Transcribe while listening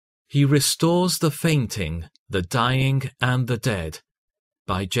He restores the fainting, the dying, and the dead.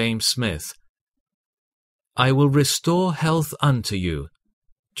 By James Smith. I will restore health unto you.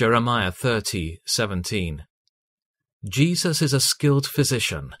 Jeremiah 30:17. Jesus is a skilled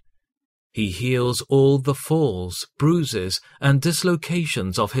physician. He heals all the falls, bruises, and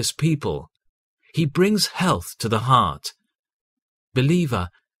dislocations of his people. He brings health to the heart. Believer,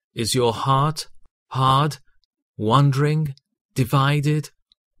 is your heart hard, wandering, divided,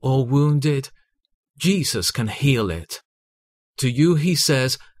 or wounded? Jesus can heal it. To you he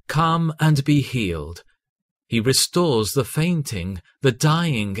says, "Come and be healed." He restores the fainting, the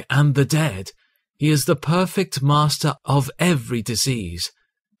dying, and the dead. He is the perfect master of every disease.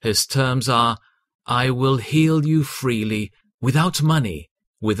 His terms are, "I will heal you freely, without money,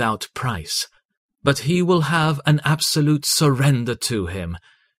 without price." But he will have an absolute surrender to him.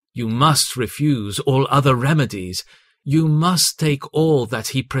 You must refuse all other remedies. You must take all that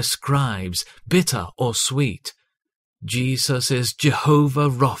he prescribes, bitter or sweet. Jesus is Jehovah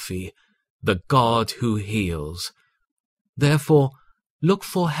Rapha, the God who heals. Therefore, look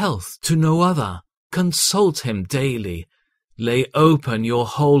for health to no other. Consult him daily. Lay open your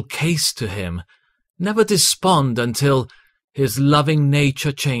whole case to him. Never despond until his loving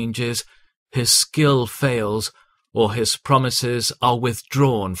nature changes, his skill fails, or his promises are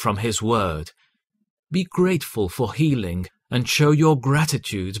withdrawn from his word. Be grateful for healing and show your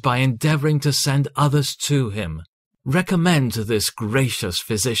gratitude by endeavoring to send others to him. Recommend this gracious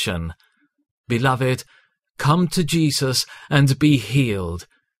physician. Beloved, come to Jesus and be healed.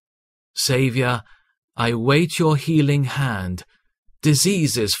 Savior, I wait your healing hand.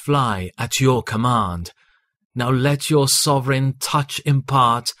 Diseases fly at your command. Now let your sovereign touch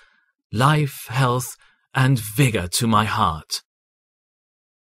impart life, health, and vigor to my heart.